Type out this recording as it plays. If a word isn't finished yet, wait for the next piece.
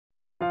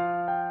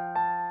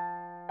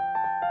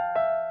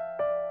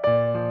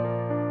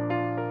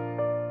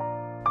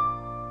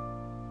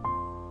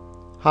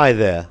Hi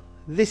there,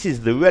 this is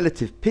the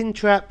relative pin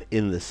trap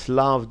in the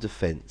Slav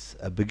defense,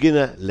 a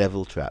beginner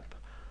level trap.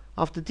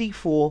 After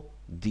d4,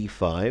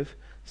 d5,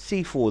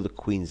 c4 the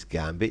queen's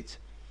gambit,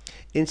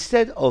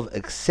 instead of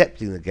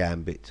accepting the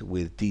gambit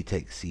with d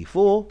takes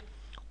c4,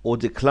 or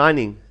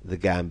declining the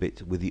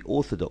gambit with the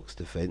orthodox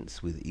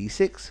defense with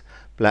e6,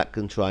 black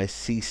can try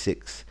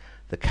c6,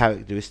 the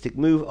characteristic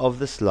move of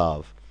the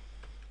Slav.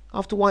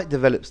 After white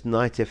develops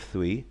knight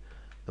f3,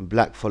 and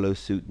black follows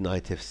suit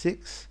knight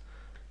f6,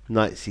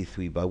 knight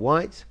c3 by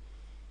white,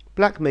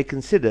 black may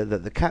consider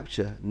that the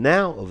capture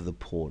now of the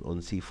pawn on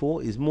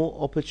c4 is more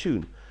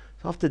opportune.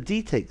 So after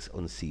d takes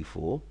on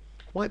c4,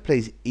 white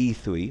plays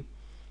e3,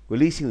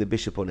 releasing the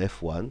bishop on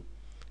f1,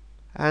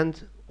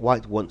 and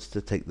white wants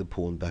to take the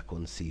pawn back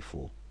on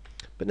c4.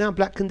 But now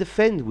black can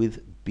defend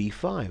with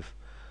b5.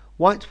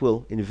 White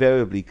will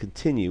invariably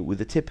continue with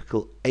the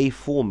typical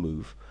a4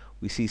 move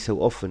we see so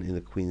often in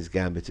the queen's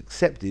gambit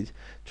accepted,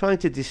 trying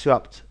to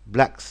disrupt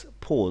black's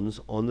pawns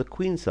on the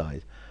queen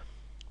side.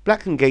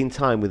 Black can gain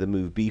time with the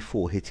move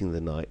b4 hitting the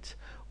knight,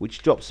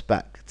 which drops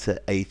back to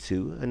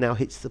a2 and now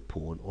hits the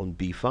pawn on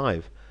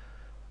b5.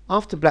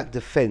 After black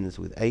defends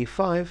with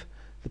a5,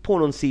 the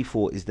pawn on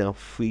c4 is now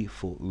free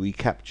for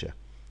recapture.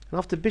 And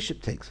after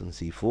bishop takes on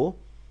c4,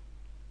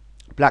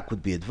 black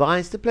would be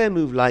advised to play a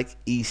move like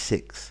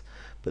e6.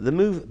 But the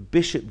move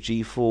bishop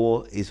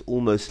g4 is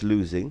almost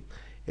losing.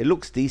 It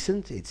looks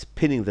decent, it's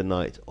pinning the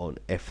knight on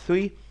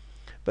f3,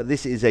 but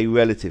this is a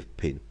relative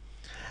pin.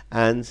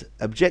 And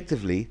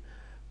objectively,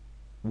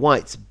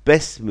 white's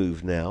best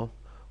move now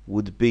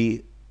would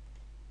be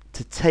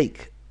to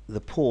take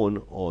the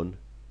pawn on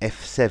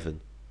f7,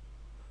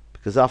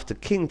 because after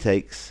king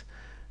takes,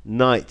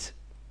 knight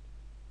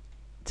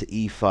to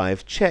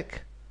e5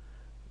 check,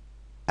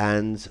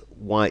 and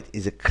white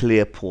is a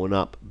clear pawn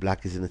up,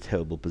 black is in a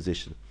terrible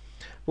position.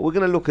 But we're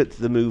going to look at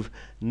the move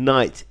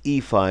knight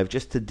e5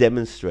 just to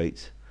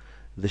demonstrate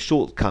the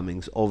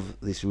shortcomings of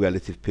this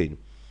relative pin.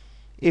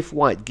 If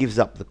white gives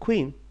up the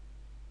queen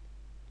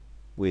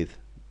with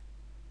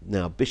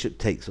now bishop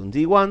takes on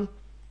d1,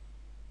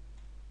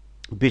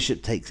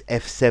 bishop takes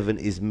f7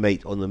 is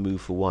mate on the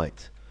move for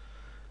white.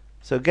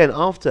 So again,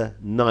 after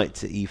knight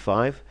to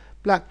e5,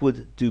 black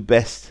would do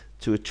best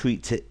to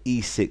retreat to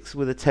e6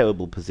 with a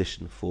terrible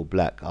position for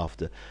black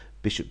after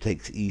bishop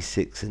takes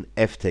e6 and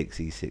f takes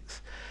e6.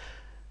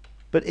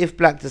 But if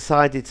black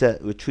decided to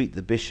retreat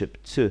the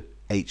bishop to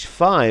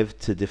h5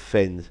 to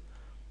defend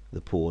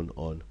the pawn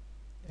on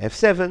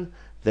f7,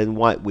 then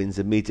white wins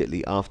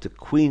immediately after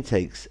queen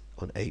takes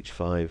on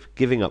h5,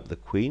 giving up the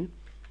queen.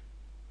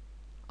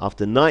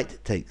 After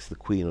knight takes the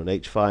queen on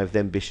h5,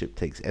 then bishop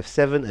takes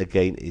f7,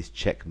 again is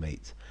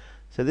checkmate.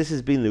 So this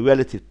has been the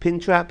relative pin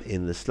trap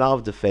in the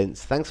Slav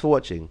defense. Thanks for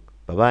watching.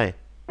 Bye bye.